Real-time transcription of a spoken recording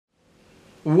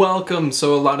Welcome!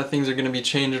 So a lot of things are going to be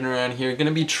changing around here. Going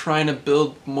to be trying to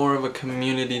build more of a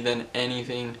community than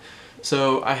anything.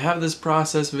 So I have this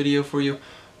process video for you,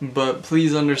 but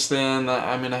please understand that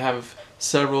I'm going to have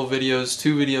several videos,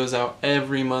 2 videos out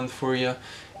every month for you.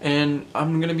 And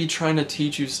I'm going to be trying to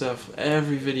teach you stuff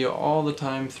every video, all the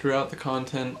time, throughout the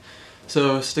content.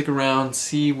 So stick around,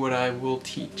 see what I will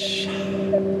teach.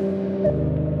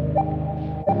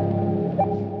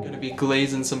 Be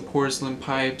glazing some porcelain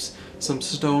pipes, some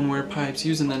stoneware pipes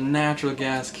using the natural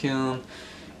gas kiln,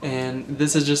 and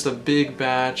this is just a big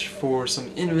batch for some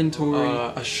inventory,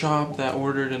 a shop that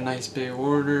ordered a nice big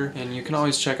order, and you can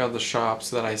always check out the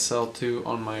shops that I sell to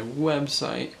on my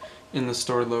website in the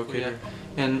store locator.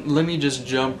 And let me just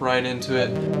jump right into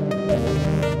it.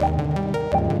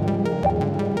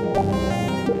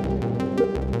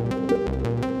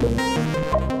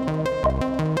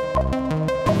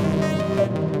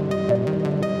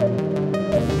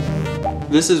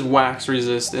 This is wax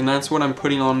resist, and that's what I'm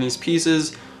putting on these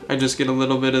pieces. I just get a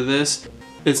little bit of this.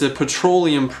 It's a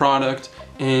petroleum product,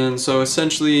 and so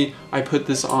essentially I put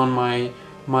this on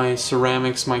my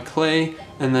ceramics, my clay,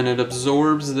 and then it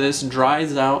absorbs this,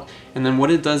 dries out, and then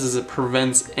what it does is it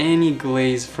prevents any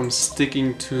glaze from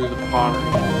sticking to the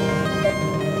pottery.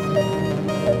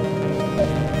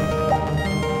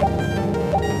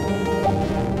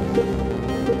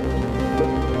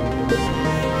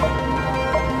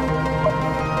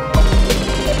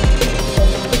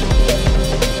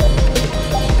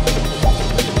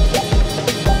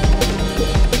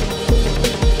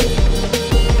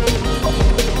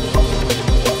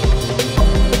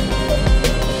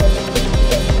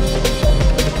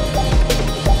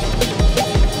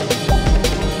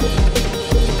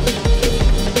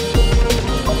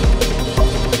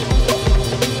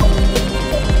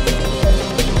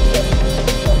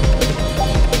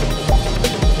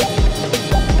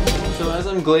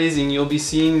 Glazing, you'll be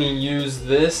seeing me use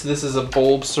this. This is a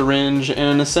bulb syringe,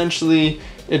 and essentially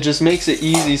it just makes it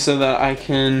easy so that I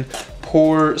can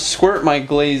squirt my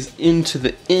glaze into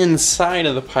the inside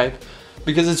of the pipe,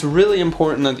 because it's really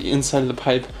important that the inside of the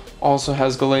pipe also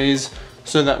has glaze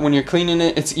so that when you're cleaning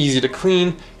it, it's easy to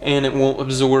clean and it won't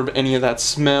absorb any of that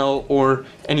smell or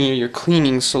any of your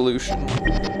cleaning solution.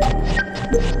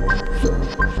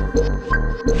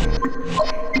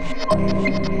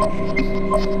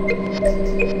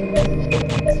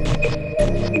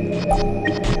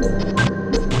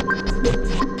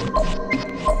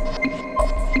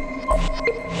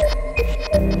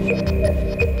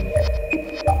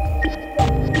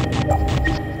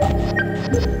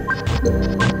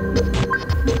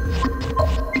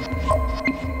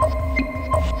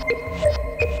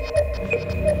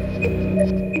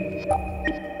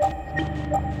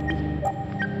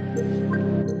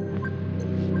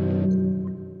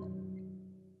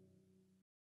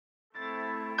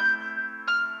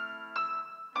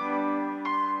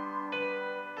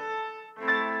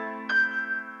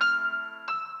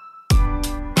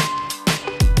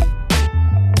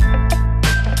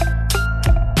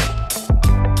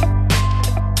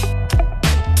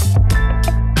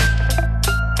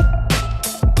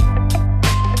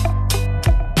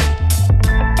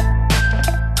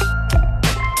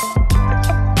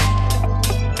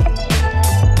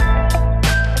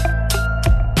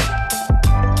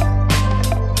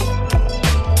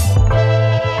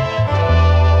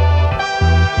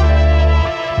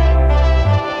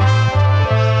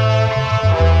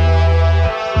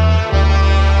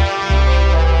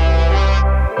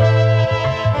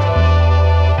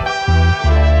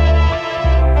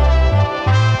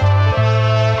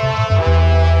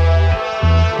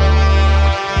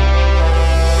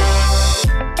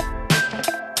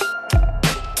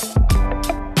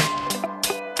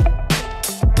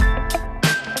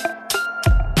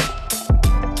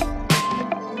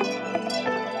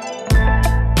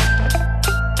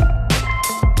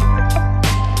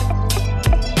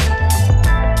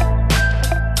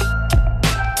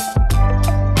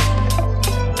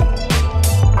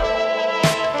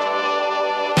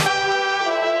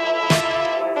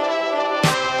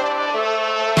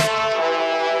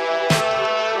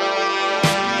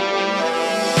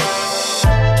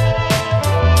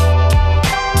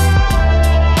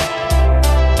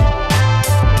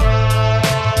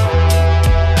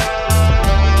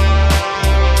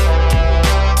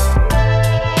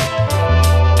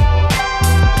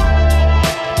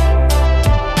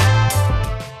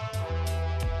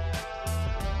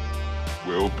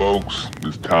 folks,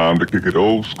 it's time to kick it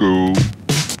old school.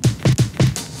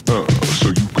 So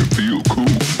you can feel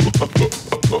cool.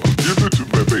 Give it to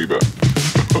me, baby.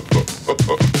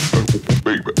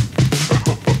 Baby.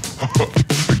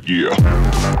 Yeah.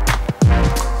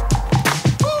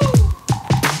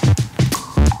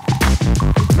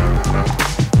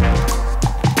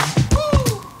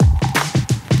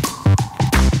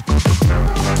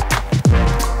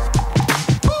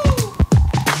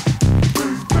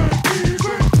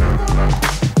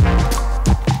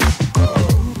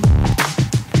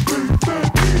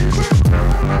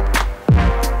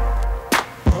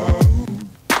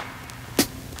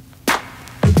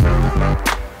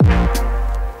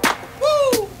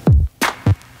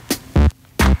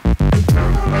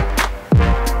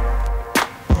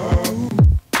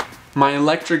 My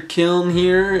electric kiln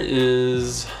here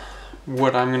is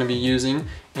what I'm going to be using,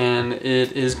 and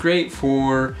it is great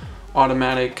for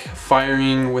automatic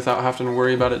firing without having to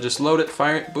worry about it. Just load it,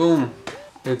 fire it, boom.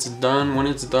 It's done when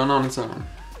it's done on its own.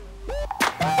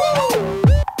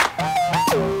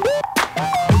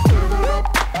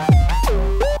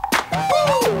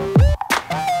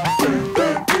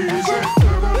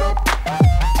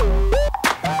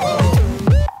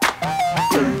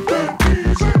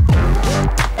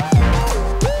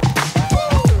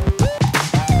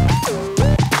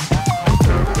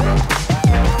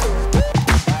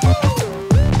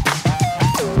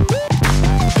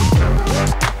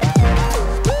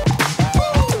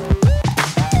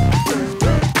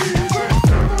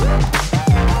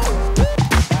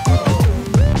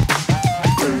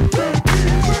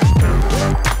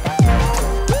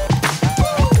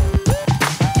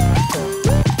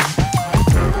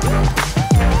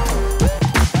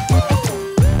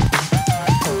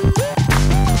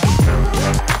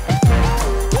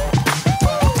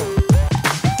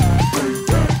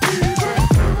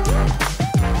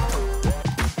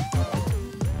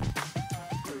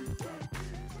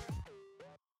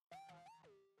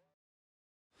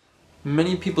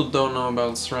 Many people don't know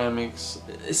about ceramics,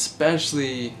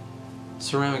 especially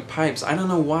ceramic pipes. I don't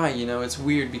know why, you know, it's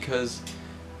weird because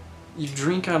you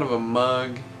drink out of a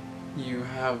mug, you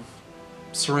have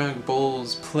ceramic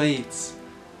bowls, plates,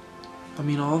 I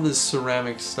mean all this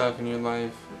ceramic stuff in your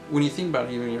life. When you think about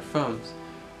it, even your phones.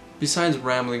 Besides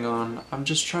rambling on, I'm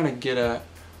just trying to get at,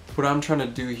 what I'm trying to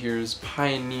do here is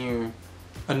pioneer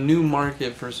a new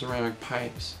market for ceramic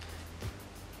pipes.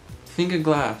 Think of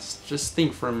glass, just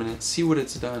think for a minute, see what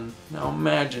it's done. Now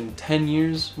imagine 10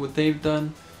 years what they've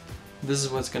done. This is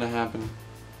what's gonna happen.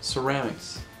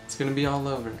 Ceramics, it's gonna be all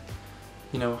over.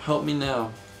 You know, help me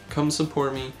now, come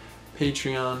support me,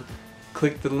 Patreon,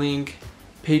 click the link,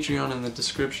 Patreon in the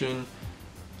description.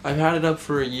 I've had it up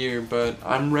for a year, but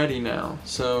I'm ready now,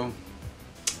 so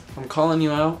I'm calling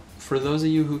you out. For those of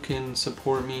you who can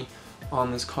support me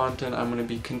on this content I'm going to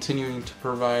be continuing to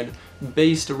provide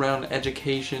based around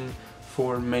education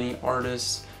for many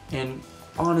artists and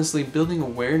honestly building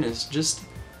awareness, just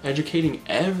educating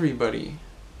everybody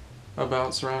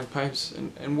about ceramic pipes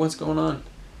and what's going on,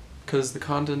 because the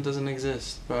content doesn't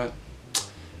exist, but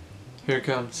here it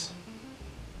comes.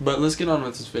 But let's get on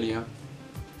with this video.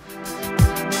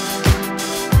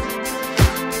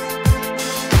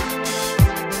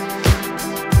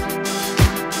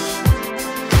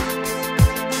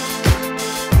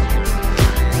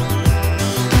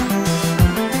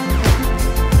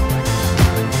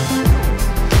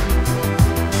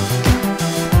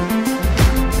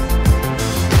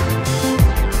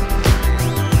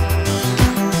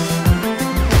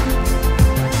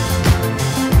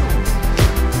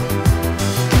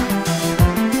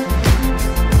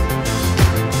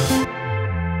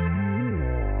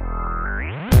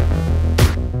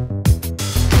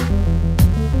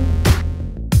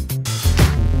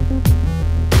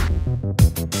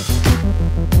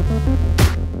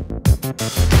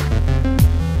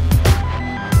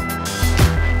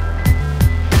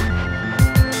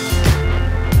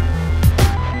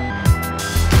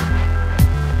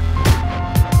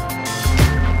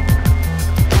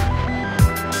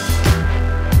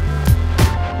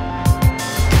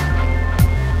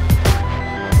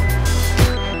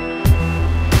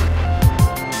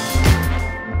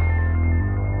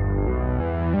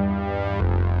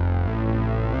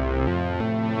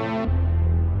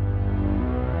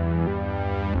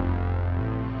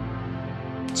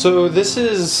 So this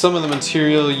is some of the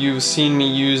material you've seen me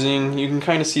using. You can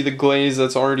kind of see the glaze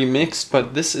that's already mixed,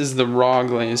 but this is the raw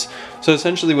glaze. So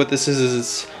essentially what this is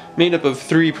it's made up of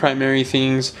three primary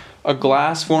things. A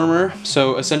glass former,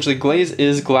 so essentially glaze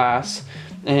is glass,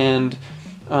 and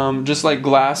just like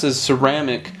glass is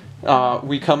ceramic,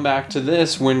 we come back to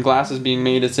this when glass is being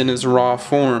made, it's in its raw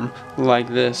form, like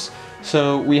this.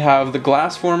 So we have the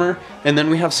glass former, and then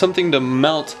we have something to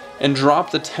melt and drop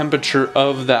the temperature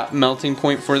of that melting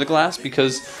point for the glass,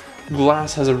 because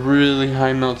glass has a really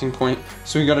high melting point.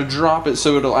 So we gotta drop it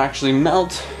so it'll actually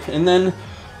melt, and then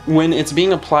when it's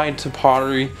being applied to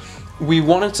pottery, we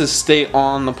want it to stay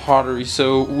on the pottery,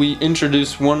 so we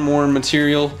introduce one more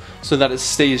material so that it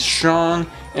stays strong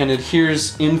and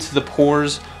adheres into the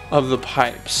pores of the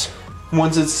pipes.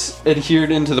 Once it's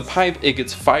adhered into the pipe, it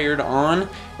gets fired on,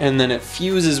 and then it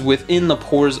fuses within the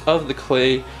pores of the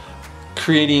clay,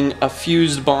 creating a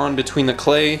fused bond between the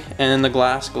clay and the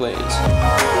glass glaze.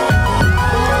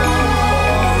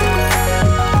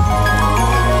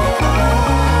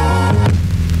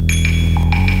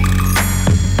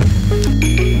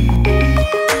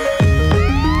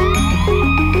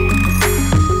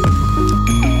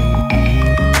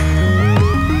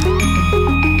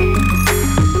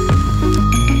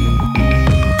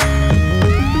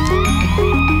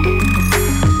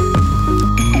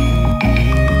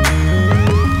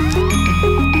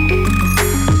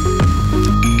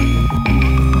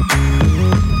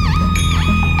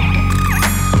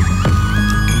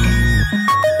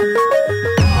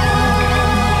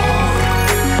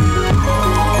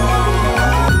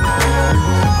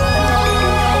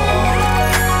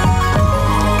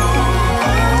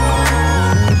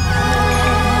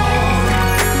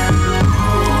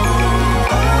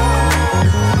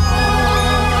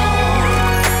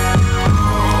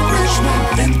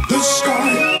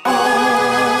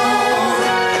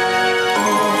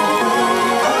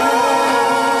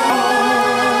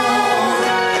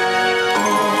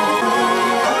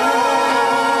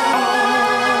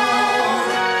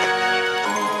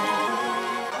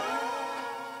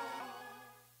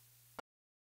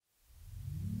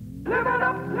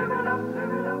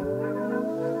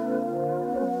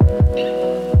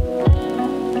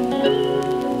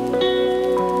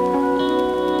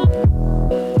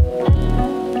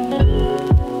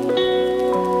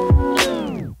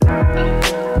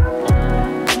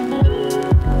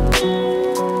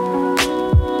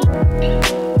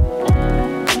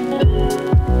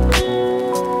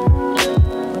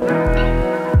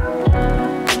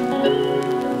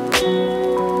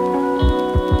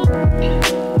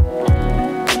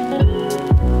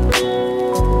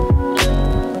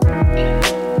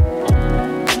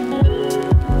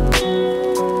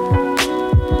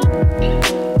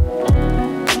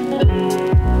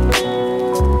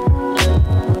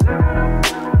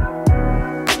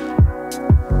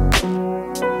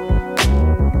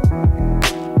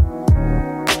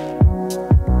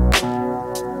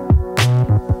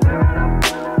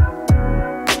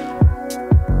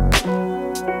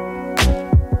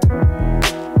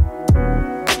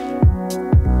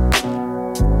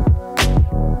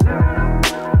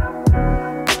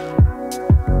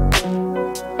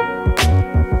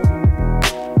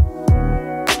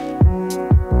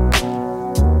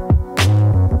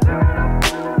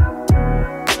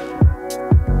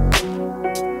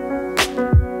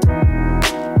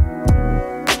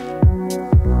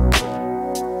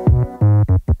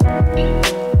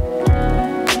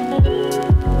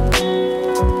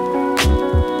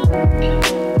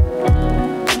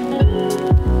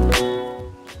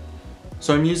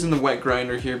 wet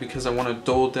grinder here because I want to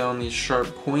dull down these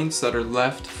sharp points that are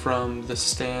left from the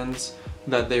stands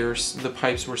that the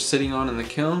pipes were sitting on in the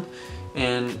kiln.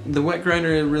 And the wet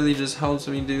grinder, it really just helps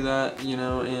me do that, you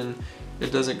know, and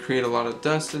it doesn't create a lot of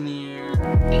dust in the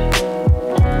air.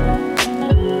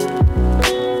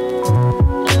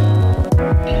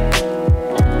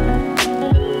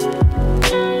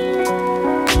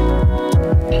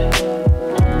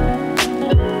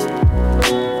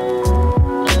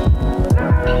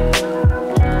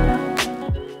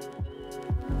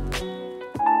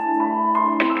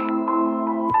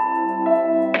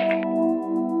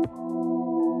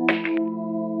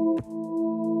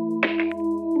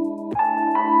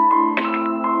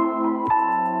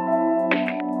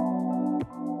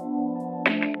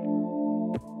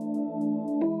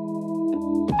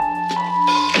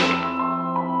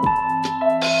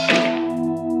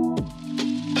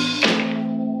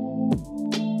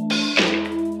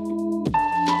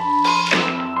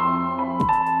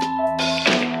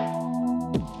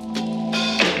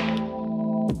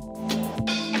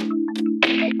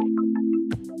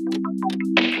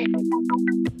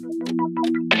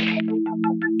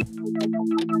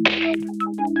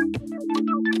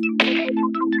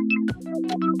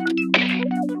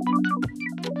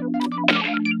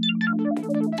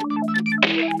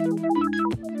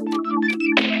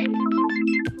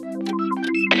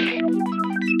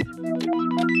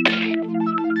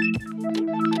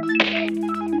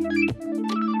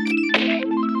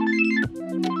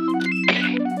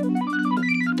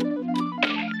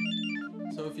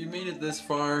 This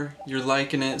far, you're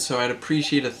liking it, so I'd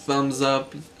appreciate a thumbs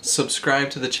up. Subscribe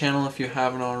to the channel if you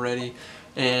haven't already,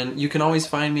 and you can always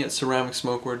find me at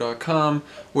ceramicsmokeware.com,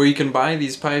 where you can buy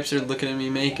these pipes you're looking at me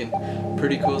making.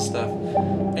 Pretty cool stuff.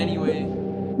 Anyway,